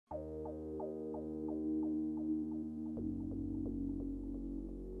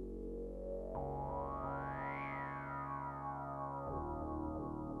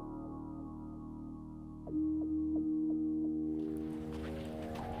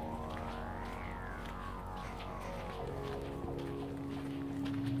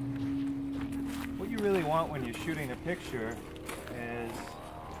want when you're shooting a picture is,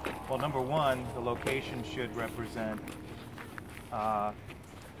 well, number one, the location should represent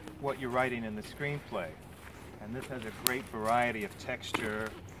what you're writing in the screenplay. And this has a great variety of texture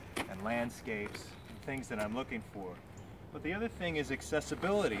and landscapes and things that I'm looking for. But the other thing is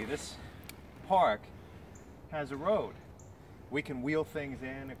accessibility. This park has a road. We can wheel things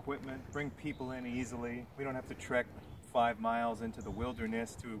in, equipment, bring people in easily. We don't have to trek 5 miles into the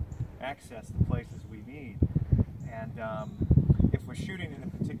wilderness to access the places we need. And if we're shooting in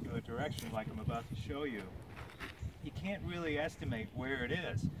a particular direction, like I'm about to show you, you can't really estimate where it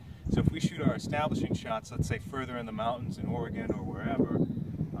is. So if we shoot our establishing shots, let's say further in the mountains in Oregon or wherever,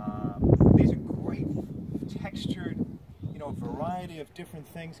 these are great textured, you know, variety of different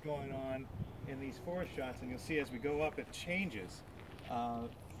things going on in these forest shots, and you'll see as we go up it changes.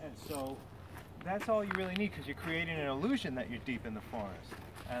 And so that's all you really need, because you're creating an illusion that you're deep in the forest.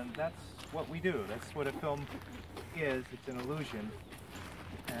 And that's what we do. That's what a film is. It's an illusion.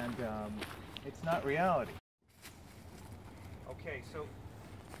 And it's not reality. Okay, so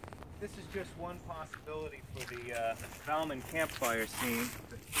this is just one possibility for the Bauman campfire scene.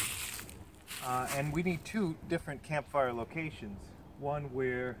 And we need two different campfire locations. One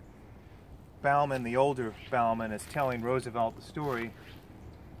where Bauman, the older Bauman, is telling Roosevelt the story,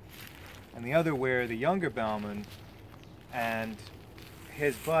 and the other where the younger Bauman and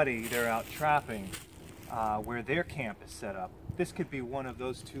his buddy, they're out trapping, where their camp is set up. This could be one of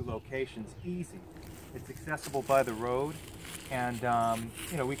those two locations, easy. It's accessible by the road, and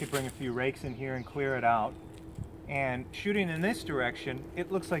you know, we could bring a few rakes in here and clear it out. And shooting in this direction,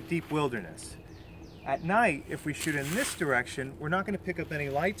 it looks like deep wilderness. At night, if we shoot in this direction, we're not going to pick up any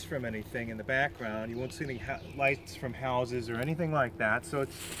lights from anything in the background. You won't see any lights from houses or anything like that. So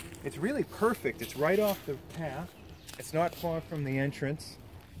it's really perfect. It's right off the path. It's not far from the entrance.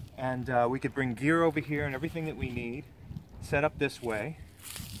 And we could bring gear over here and everything that we need, set up this way,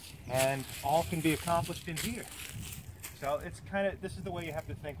 and all can be accomplished in here. So it's kind of, this is the way you have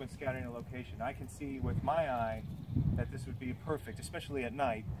to think when scouting a location. I can see with my eye that this would be perfect, especially at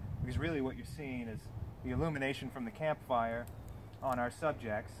night, because really what you're seeing is the illumination from the campfire on our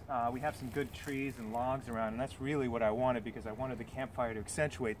subjects. We have some good trees and logs around, and that's really what I wanted, because I wanted the campfire to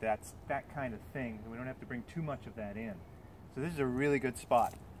accentuate that kind of thing. We don't have to bring too much of that in. So this is a really good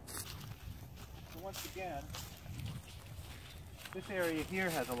spot. So once again, this area here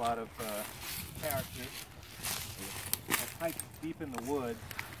has a lot of character. I hiked deep in the woods,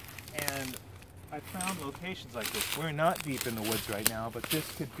 and I found locations like this. We're not deep in the woods right now, but this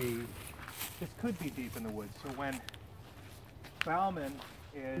could be deep in the woods. So when Bauman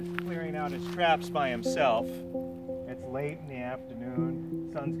is clearing out his traps by himself, it's late in the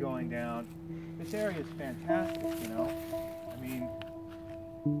afternoon, sun's going down. This area is fantastic, you know. I mean,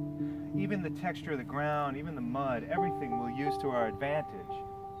 even the texture of the ground, even the mud, everything we'll use to our advantage.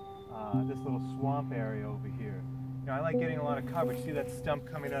 This little swamp area over here. You know, I like getting a lot of coverage. See that stump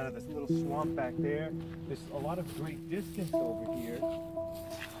coming out of this little swamp back there? There's a lot of great distance over here.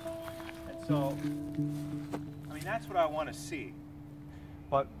 And so, I mean, that's what I want to see.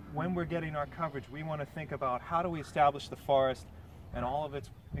 But when we're getting our coverage, we want to think about how do we establish the forest and all of its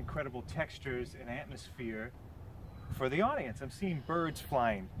incredible textures and atmosphere for the audience. I'm seeing birds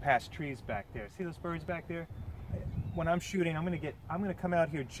flying past trees back there. See those birds back there? When I'm shooting, I'm going to come out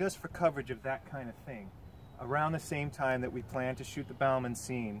here just for coverage of that kind of thing. Around the same time that we plan to shoot the Bauman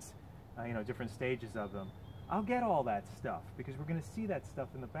scenes, you know, different stages of them. I'll get all that stuff because we're going to see that stuff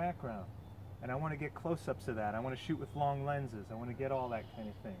in the background. And I want to get close-ups of that. I want to shoot with long lenses. I want to get all that kind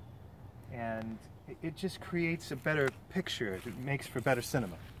of thing. And it just creates a better picture. It makes for better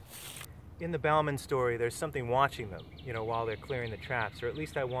cinema. In the Bauman story, there's something watching them, you know, while they're clearing the traps, or at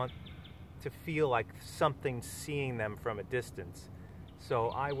least I want to feel like something seeing them from a distance. So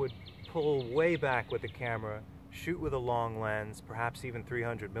I would pull way back with the camera, shoot with a long lens, perhaps even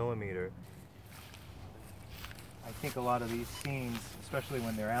 300mm. I think a lot of these scenes, especially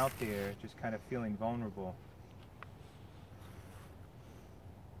when they're out there, just kind of feeling vulnerable,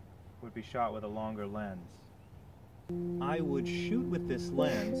 would be shot with a longer lens. I would shoot with this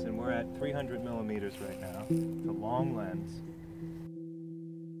lens, and we're at 300mm right now, the long lens.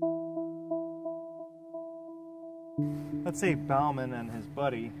 Let's say Bauman and his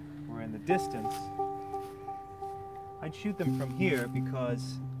buddy were in the distance. I'd shoot them from here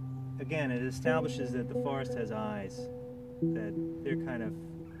because, again, it establishes that the forest has eyes, that they're kind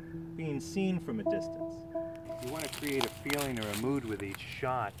of being seen from a distance. You want to create a feeling or a mood with each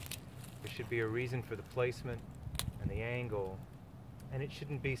shot. There should be a reason for the placement and the angle, and it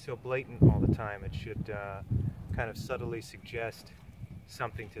shouldn't be so blatant all the time. It should kind of subtly suggest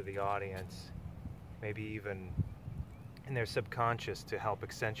something to the audience. maybe even in their subconscious to help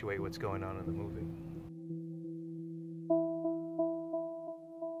accentuate what's going on in the movie.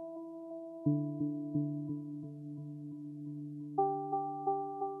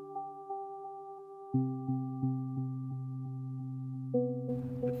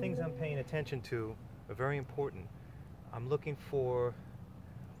 The things I'm paying attention to are very important. I'm looking for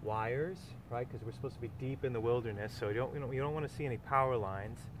wires, right? Because we're supposed to be deep in the wilderness, so you don't want to see any power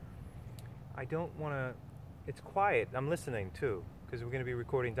lines. I don't want to. It's quiet. I'm listening too, because we're going to be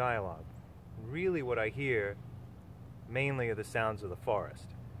recording dialogue. Really, what I hear mainly are the sounds of the forest.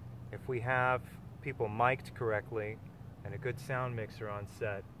 If we have people mic'd correctly and a good sound mixer on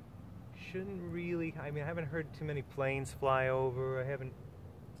set, shouldn't really. I mean, I haven't heard too many planes fly over. I haven't.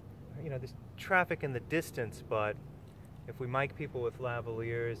 There's traffic in the distance, but if we mic people with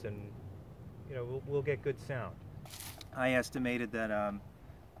lavaliers, and we'll get good sound. I estimated that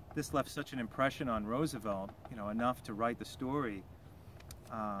this left such an impression on Roosevelt, enough to write the story,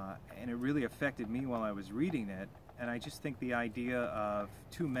 and it really affected me while I was reading it. And I just think the idea of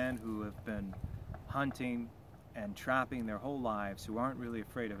two men who have been hunting and trapping their whole lives, who aren't really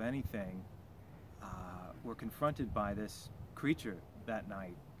afraid of anything, were confronted by this creature that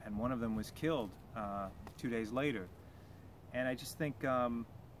night, and one of them was killed 2 days later. And I just think, the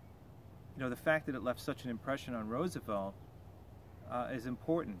fact that it left such an impression on Roosevelt is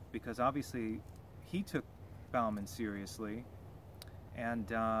important, because obviously he took Bauman seriously, and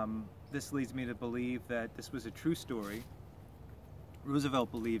this leads me to believe that this was a true story. Roosevelt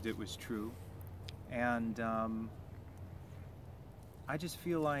believed it was true, and I just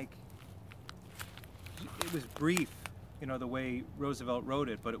feel like it was brief, the way Roosevelt wrote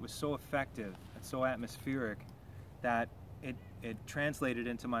it, but it was so effective and so atmospheric that it translated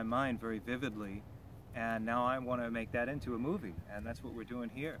into my mind very vividly, and now I want to make that into a movie, and that's what we're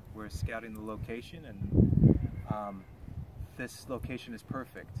doing here. We're scouting the location, and this location is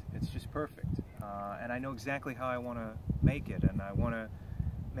perfect. It's just perfect, and I know exactly how I want to make it, and I want to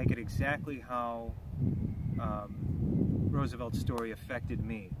make it exactly how Roosevelt's story affected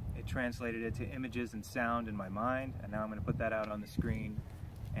me. It translated it to images and sound in my mind, and now I'm going to put that out on the screen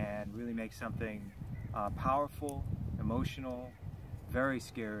and really make something powerful, emotional, very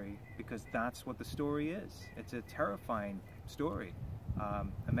scary, because that's what the story is. It's a terrifying story.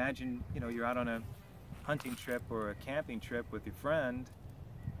 Imagine, you're out on a hunting trip or a camping trip with your friend,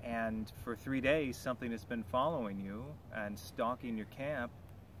 and for 3 days something has been following you and stalking your camp.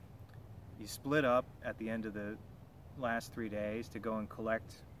 You split up at the end of the last 3 days to go and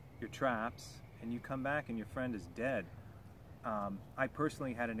collect your traps, and you come back and your friend is dead. I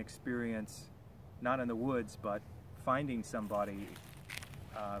personally had an experience, not in the woods, but finding somebody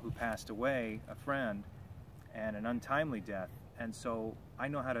who passed away, a friend, and an untimely death. And so I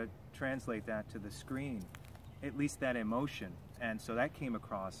know how to translate that to the screen, at least that emotion. And so that came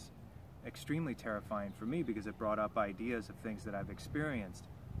across extremely terrifying for me, because it brought up ideas of things that I've experienced.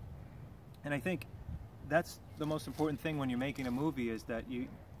 And I think that's the most important thing when you're making a movie, is that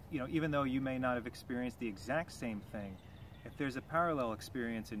even though you may not have experienced the exact same thing, if there's a parallel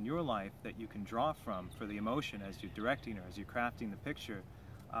experience in your life that you can draw from for the emotion as you're directing or as you're crafting the picture,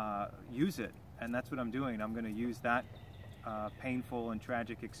 use it. And that's what I'm doing. I'm going to use that painful and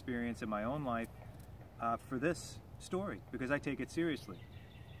tragic experience in my own life for this story, because I take it seriously.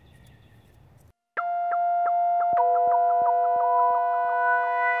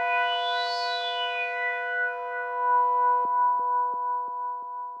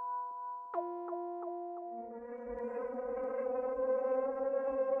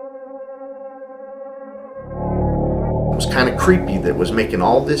 It was kind of creepy that was making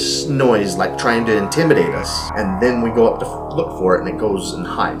all this noise, like trying to intimidate us, and then we go up to look for it and it goes and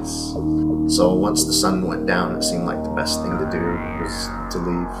hides. So once the sun went down, it seemed like the best thing to do was to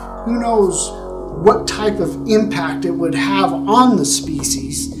leave. Who knows what type of impact it would have on the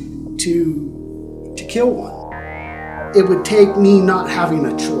species to kill one. It would take me not having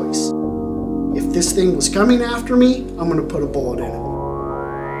a choice. If this thing was coming after me, I'm going to put a bullet in it.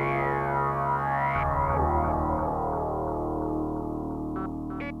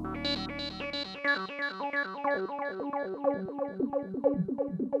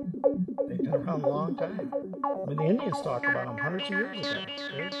 They've been around a long time. I mean, the Indians talk about them hundreds of years ago.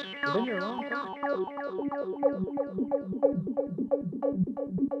 They've been here a long time.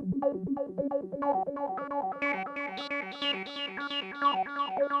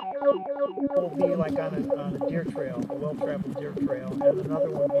 It'll be like on a deer trail, a well-traveled deer trail, and another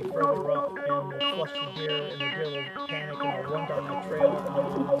one will be further up, and we'll flush the deer, and the deer will panic, and will run down the trail, and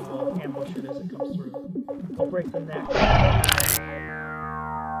we'll ambush it as it comes through. We'll break the neck.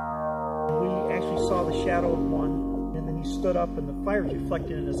 We actually saw the shadow of one, and then he stood up, and the fire was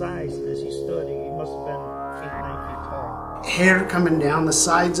reflecting in his eyes as he stood. He must have been 8, 9 feet tall. Hair coming down the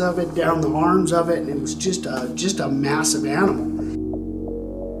sides of it, down the arms of it, and it was just a massive animal.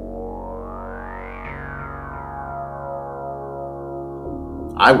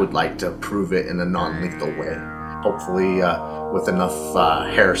 I would like to prove it in a non-lethal way. Hopefully with enough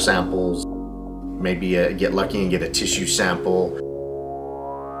hair samples, maybe get lucky and get a tissue sample.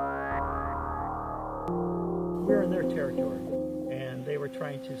 We're in their territory, and they were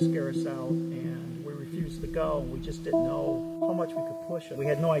trying to scare us out, and we refused to go, and we just didn't know how much we could push it. We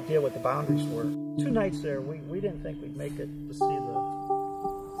had no idea what the boundaries were. 2 nights there, we didn't think we'd make it to see the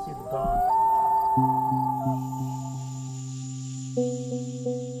dawn.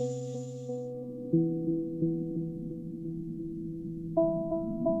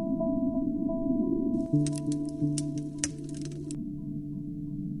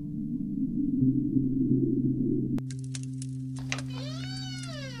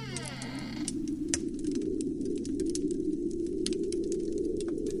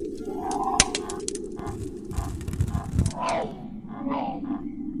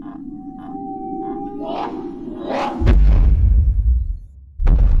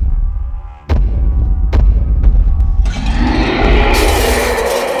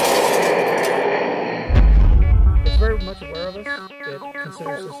 It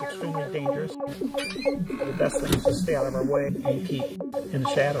considers this extremely dangerous. The best thing is to stay out of our way and keep in the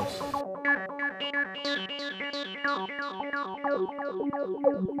shadows.